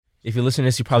If you're listening to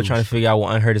this, you're probably trying to figure out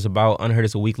what Unheard is about. Unheard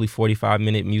is a weekly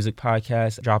 45-minute music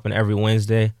podcast dropping every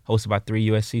Wednesday, hosted by 3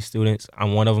 USC students.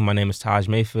 I'm one of them. My name is Taj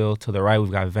Mayfield. To the right,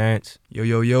 we've got Vance.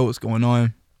 Yo, what's going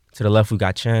on? To the left, we've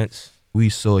got Chance. We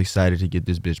so excited to get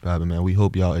this bitch popping, man. We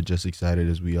hope y'all are just excited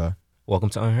as we are. Welcome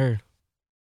to Unheard.